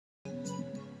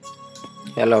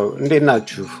ሄሎ እንዴት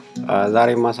ናችሁ? ዛሬ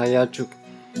ማሳያችሁ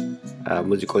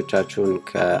ሙዚቆቻችሁን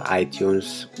ከአይቲዩንስ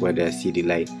ወደ ሲዲ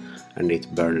ላይ እንዴት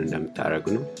በርን እንደምታደርጉ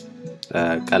ነው።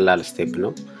 ቀላል ስቴፕ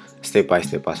ነው። ስቴፕ ባይ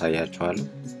ስቴፕ አሳያችኋለሁ።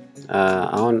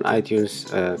 አሁን አይቲዩንስ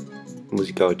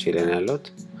ሙዚቃዎች ላይ ነው ያሉት።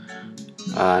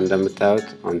 እንደምታዩት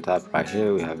on top right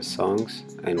here we have songs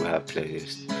and we have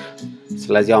playlists።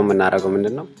 ስለዚህ አሁን የምናደርገው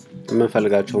ምንድነው?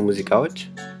 የምንፈልጋቸው ሙዚቃዎች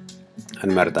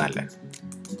እንመርጣለን።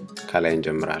 ከላይ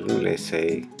እንጀምራለን። let's say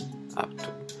up to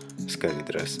እስከዚህ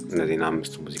ድረስ እነዚህን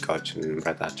አምስት ሙዚቃዎችን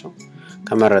እንመርጣቸው።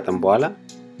 ከመረጥን በኋላ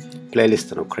ፕሌሊስት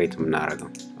ነው ክሬት የምናደርገው።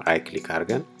 ራይት ክሊክ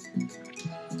አድርገን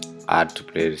add to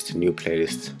playlist new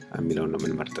playlist የሚለውን ነው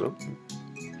የምንመርጠው።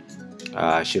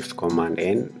 shift command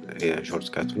n ሾርት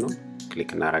ከቱ ነው። ክሊክ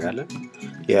እናደርጋለን።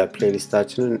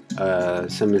 የፕሌሊስታችንን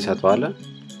ስም እንሰጠዋለን።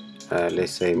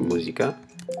 let's say ሙዚቃ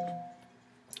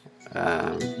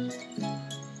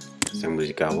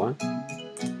ሙዚቃ 1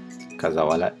 ከዛ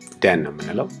በኋላ ደን ነው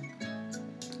የምንለው።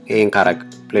 ይሄን ካረግ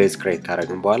ፕሌሊስት ክሬት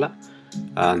ካረግን በኋላ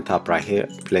አንታፕ ራይት ሄር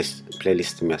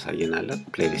ፕሌሊስት የሚያሳየናል።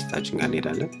 ፕሌሊስታችን ጋር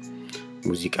እንሄዳለን።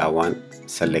 ሙዚቃ 1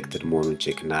 ሴሌክትድ መሆኑን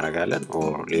ቼክ እናደርጋለን።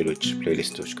 ኦር ሌሎች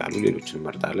ፕሌሊስቶች ካሉ ሌሎችን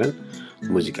እንመርጣለን።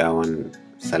 ሙዚቃ 1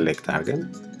 ሴሌክት አድርገን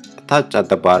ታች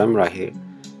አጠባረም ራይት ሄር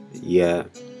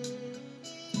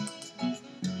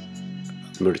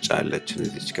የምርጫ አለችን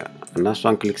እዚች ጋር እና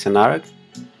እሷን ክሊክ ስናደርግ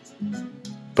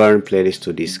burn playlist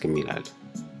to disk የሚላል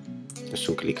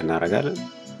እሱን ክሊክ እናደርጋለን።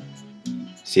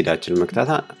 ሲዳችን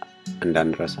መክታታ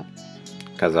እንዳንረሳ።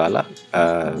 ከዛ በኋላ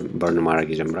burn ማድረግ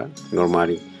ይጀምራል። ኖርማሊ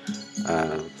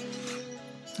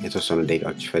የተወሰኑ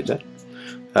ደቂቃዎች ይፈጃል።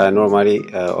 ኖርማሊ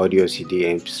ኦዲዮ ሲዲ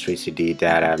ኤምፒ3 ሲዲ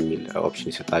ዳታ የሚል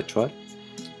ኦፕሽን ይሰጣችኋል።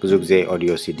 ብዙ ጊዜ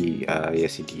ኦዲዮ ሲዲ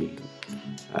የሲዲ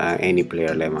ኤኒ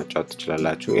ፕሌየር ላይ ማጫወት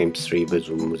ትችላላችሁ። ኤምፒ3 ብዙ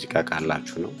ሙዚቃ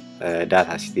ካላችሁ ነው። ዳታ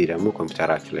ሲዲ ደግሞ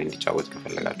ኮምፒውተራችሁ ላይ እንዲጫወት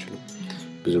ከፈለጋችሁ ነው።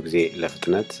 ብዙ ጊዜ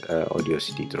ለፍጥነት ኦዲዮ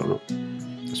ሲዲ ጥሩ ነው።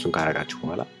 እሱን ካረጋችሁ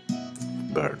በኋላ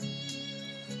burn።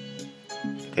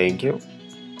 Thank you።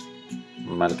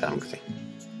 መልካም ጊዜ